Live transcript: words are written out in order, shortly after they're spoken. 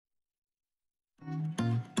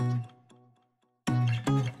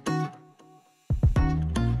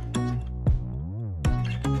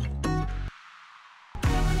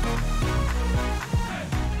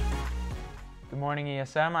morning,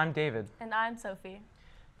 ESM. I'm David. And I'm Sophie.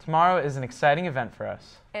 Tomorrow is an exciting event for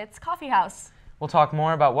us. It's Coffee House. We'll talk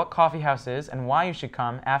more about what Coffee House is and why you should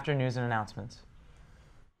come after news and announcements.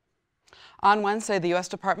 On Wednesday, the U.S.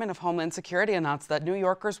 Department of Homeland Security announced that New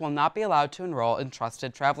Yorkers will not be allowed to enroll in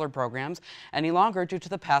trusted traveler programs any longer due to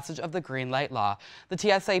the passage of the Green Light Law. The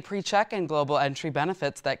TSA pre-check and global entry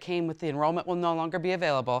benefits that came with the enrollment will no longer be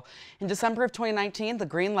available. In December of 2019, the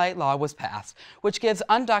Green Light Law was passed, which gives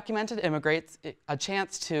undocumented immigrants a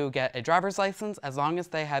chance to get a driver's license as long as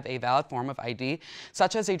they have a valid form of ID,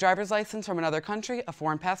 such as a driver's license from another country, a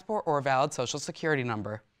foreign passport, or a valid social security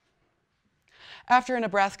number. After a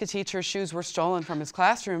Nebraska teacher's shoes were stolen from his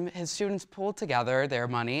classroom, his students pooled together their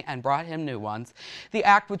money and brought him new ones. The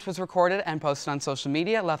act, which was recorded and posted on social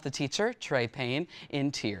media, left the teacher, Trey Payne,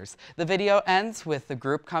 in tears. The video ends with the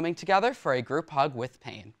group coming together for a group hug with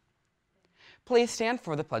Payne. Please stand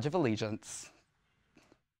for the Pledge of Allegiance.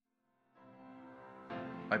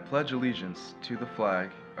 I pledge allegiance to the flag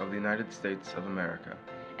of the United States of America,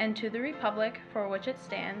 and to the republic for which it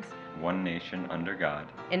stands, one nation under God,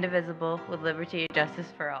 indivisible, with liberty and justice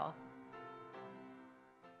for all.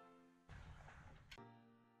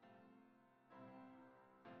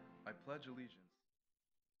 I pledge allegiance.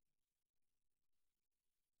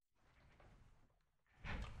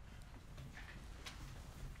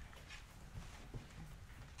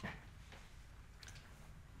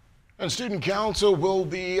 And Student Council will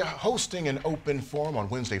be hosting an open forum on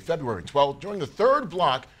Wednesday, February 12th during the third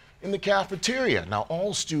block in the cafeteria. Now,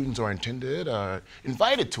 all students are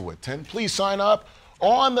invited to attend. Please sign up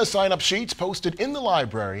on the sign-up sheets posted in the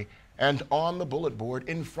library and on the bullet board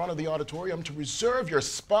in front of the auditorium to reserve your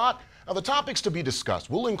spot. Now, the topics to be discussed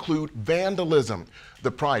will include vandalism, the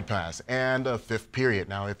Pride Pass, and a fifth period.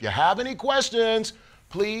 Now, if you have any questions,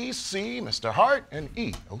 please see Mr. Hart and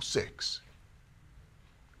E06.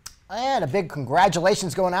 And a big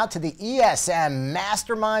congratulations going out to the ESM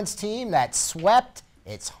Masterminds team that swept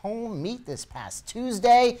its home meet this past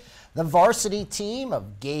Tuesday. The varsity team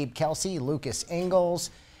of Gabe Kelsey, Lucas Ingalls,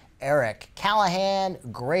 Eric Callahan,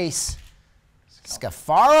 Grace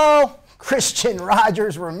Scafaro, Christian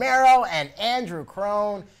Rogers Romero, and Andrew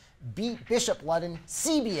Crone beat Bishop Ludden,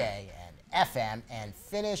 CBA, and FM and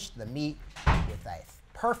finished the meet with a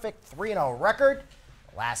perfect 3-0 record.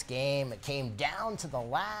 Last game, it came down to the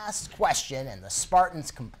last question, and the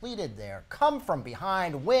Spartans completed their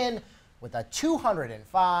come-from-behind win with a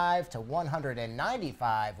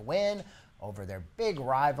 205-195 win over their big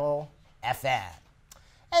rival, FM.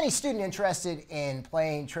 Any student interested in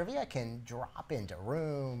playing trivia can drop into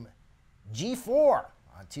room G4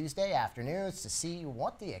 on Tuesday afternoons to see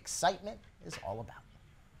what the excitement is all about.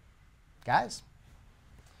 Guys?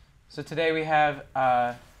 So today we have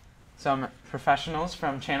some professionals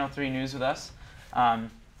from Channel 3 News with us.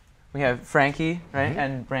 We have Frankie, right,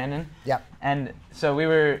 and Brandon. Yep. And so we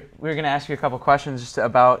were going to ask you a couple questions just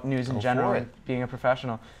about news in general and being a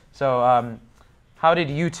professional. So how did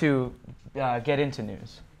you two get into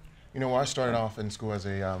news? You know, I started off in school as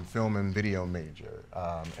a film and video major,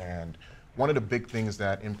 and one of the big things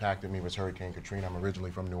that impacted me was Hurricane Katrina. I'm originally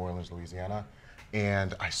from New Orleans, Louisiana,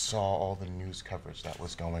 and I saw all the news coverage that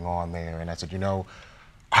was going on there, and I said, you know,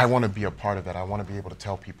 I want to be a part of that. I want to be able to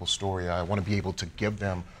tell people's story. I want to be able to give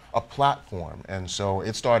them a platform. And so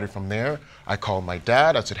it started from there. I called my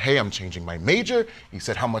dad. I said, hey, I'm changing my major. He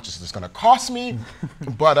said, how much is this going to cost me?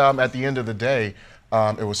 But at the end of the day,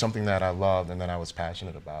 it was something that I loved and that I was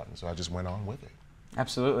passionate about. And so I just went on with it.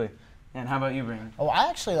 Absolutely. And how about you, Brandon? Oh,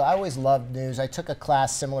 I always loved news. I took a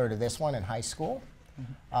class similar to this one in high school.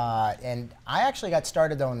 And I actually got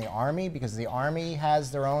started, though, in the Army because the Army has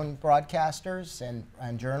their own broadcasters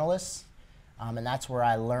and journalists. And that's where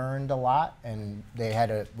I learned a lot. And we had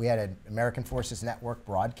an American Forces Network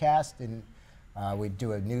broadcast, and we'd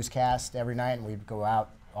do a newscast every night, and we'd go out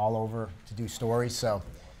all over to do stories. So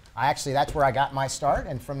that's where I got my start.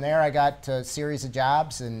 And from there, I got a series of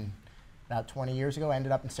jobs, and about 20 years ago,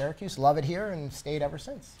 ended up in Syracuse. Love it here and stayed ever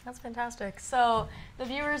since. That's fantastic. So the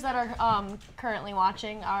viewers that are currently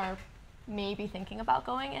watching are maybe thinking about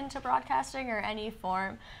going into broadcasting or any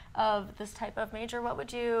form of this type of major. What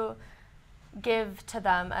would you give to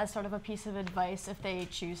them as sort of a piece of advice if they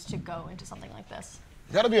choose to go into something like this?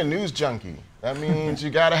 You got to be a news junkie. That means you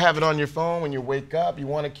got to have it on your phone when you wake up. You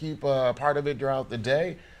want to keep a part of it throughout the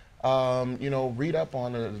day. You know, read up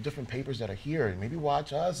on the different papers that are here, and maybe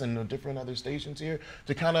watch us and the different other stations here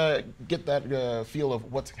to kind of get that feel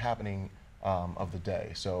of what's happening of the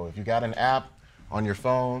day. So if you got an app on your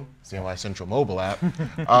phone, CNY Central mobile app,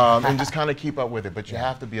 and just kind of keep up with it. But you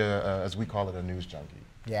have to be as we call it, a news junkie.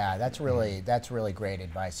 Yeah, that's really great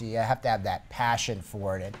advice. You have to have that passion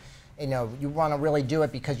for it. you know, you want to really do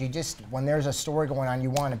it because you just, when there's a story going on, you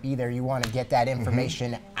want to be there. You want to get that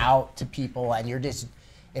information out to people, and you're just,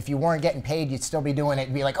 if you weren't getting paid, you'd still be doing it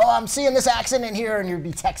and be like, oh, I'm seeing this accident here, and you'd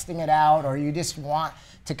be texting it out, or you just want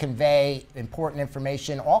to convey important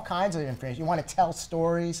information, all kinds of information. You want to tell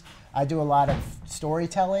stories. I do a lot of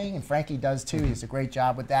storytelling, and Frankie does too. He does a great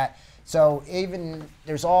job with that. So even,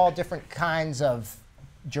 there's all different kinds of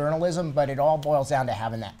journalism, but it all boils down to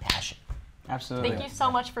having that passion. Absolutely. Thank you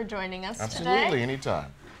so much for joining us today. Absolutely,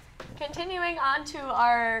 anytime. Continuing on to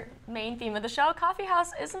our main theme of the show, Coffee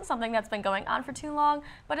House isn't something that's been going on for too long,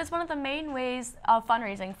 but it's one of the main ways of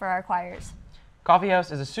fundraising for our choirs. Coffee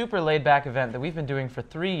House is a super laid-back event that we've been doing for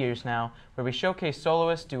 3 years now, where we showcase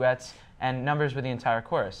soloists, duets, and numbers with the entire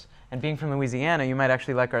chorus. And being from Louisiana, you might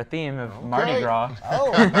actually like our theme of Mardi Gras.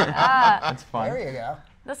 Oh, That's fun. there you go.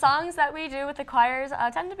 The songs that we do with the choirs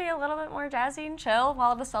tend to be a little bit more jazzy and chill,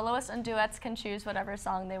 while the soloists and duets can choose whatever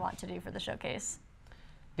song they want to do for the showcase.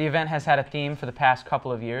 The event has had a theme for the past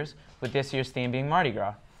couple of years, with this year's theme being Mardi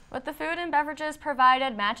Gras. With the food and beverages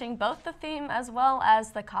provided matching both the theme as well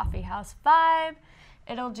as the coffee house vibe,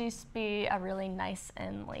 it'll just be a really nice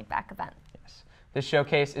and laid-back event. Yes. This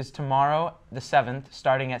showcase is tomorrow, the 7th,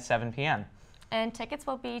 starting at 7 p.m. And tickets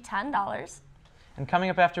will be $10. And coming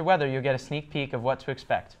up after weather, you'll get a sneak peek of what to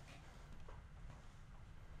expect.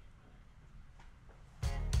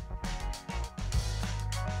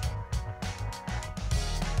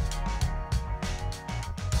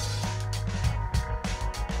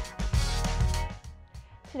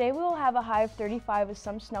 Today we will have a high of 35 with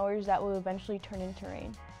some snowers that will eventually turn into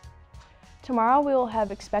rain. Tomorrow we will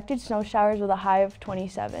have expected snow showers with a high of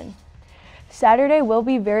 27. Saturday will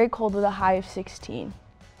be very cold with a high of 16.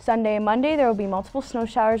 Sunday and Monday there will be multiple snow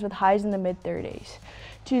showers with highs in the mid-30s.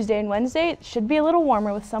 Tuesday and Wednesday should be a little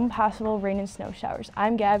warmer with some possible rain and snow showers.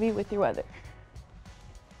 I'm Gabby with your weather.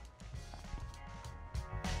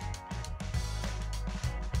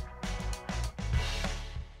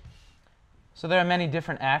 So there are many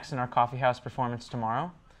different acts in our Coffee House performance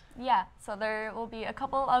tomorrow. Yeah, so there will be a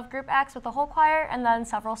couple of group acts with the whole choir and then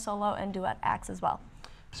several solo and duet acts as well.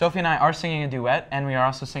 Sophie and I are singing a duet, and we are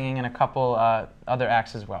also singing in a couple other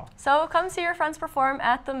acts as well. So come see your friends perform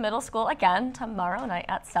at the middle school again tomorrow night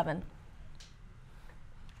at 7.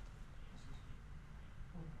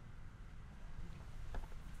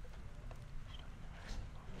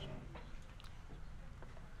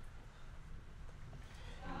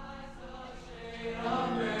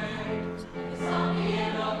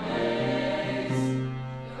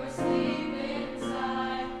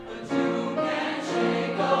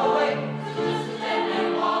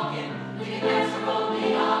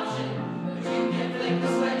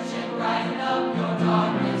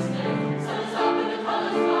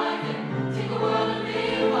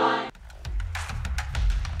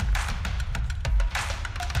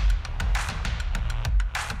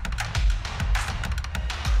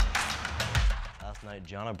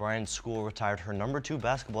 Gianna Bryant's school retired her #2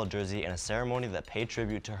 basketball jersey in a ceremony that paid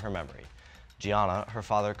tribute to her memory. Gianna, her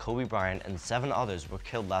father Kobe Bryant, and 7 others were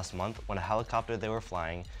killed last month when a helicopter they were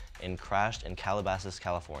flying in crashed in Calabasas,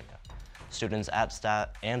 California. Students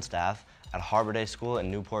and staff at Harbor Day School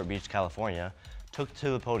in Newport Beach, California, took to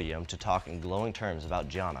the podium to talk in glowing terms about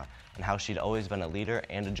Gianna and how she'd always been a leader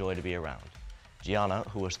and a joy to be around. Gianna,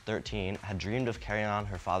 who was 13, had dreamed of carrying on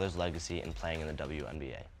her father's legacy and playing in the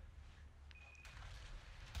WNBA.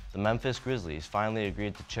 The Memphis Grizzlies finally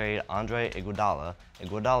agreed to trade Andre Iguodala.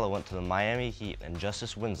 Iguodala went to the Miami Heat, and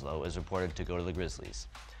Justice Winslow is reported to go to the Grizzlies.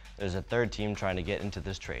 There's a third team trying to get into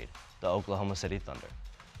this trade, the Oklahoma City Thunder.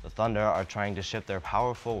 The Thunder are trying to ship their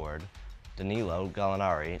power forward, Danilo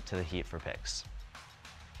Gallinari, to the Heat for picks.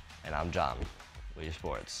 And I'm John with your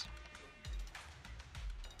sports.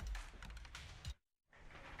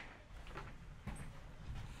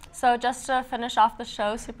 So just to finish off the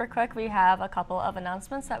show super quick, we have a couple of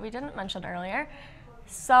announcements that we didn't mention earlier.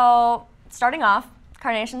 So starting off,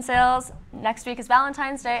 carnation sales. Next week is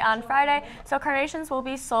Valentine's Day on Friday. So carnations will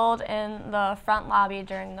be sold in the front lobby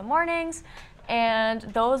during the mornings, and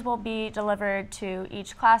those will be delivered to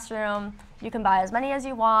each classroom. You can buy as many as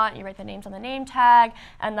you want. You write the names on the name tag,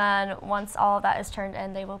 and then once all of that is turned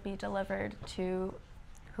in, they will be delivered to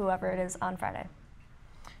whoever it is on Friday.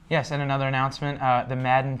 Yes, and another announcement, the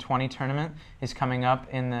Madden 20 tournament is coming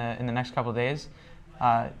up in the next couple of days.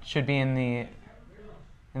 Should be in the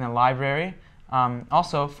library.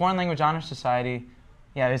 Also, Foreign Language Honor Society,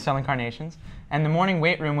 is selling carnations. And the morning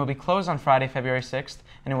weight room will be closed on Friday, February 6th,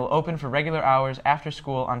 and it will open for regular hours after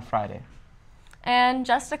school on Friday. And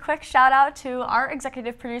just a quick shout out to our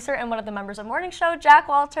executive producer and one of the members of Morning Show, Jack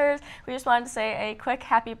Walters. We just wanted to say a quick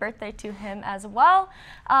happy birthday to him as well.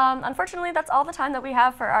 Unfortunately, that's all the time that we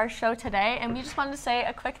have for our show today, and we just wanted to say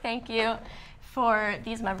a quick thank you for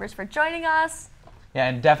these members for joining us. Yeah,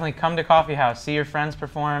 and definitely come to Coffee House. See your friends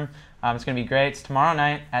perform. It's going to be great. It's tomorrow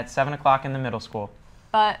night at 7 o'clock in the middle school.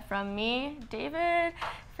 But from me, David,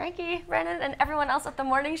 Frankie, Brandon, and everyone else at the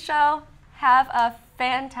Morning Show, have a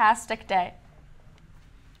fantastic day.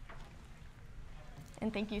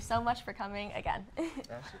 And thank you so much for coming again.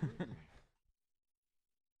 Absolutely.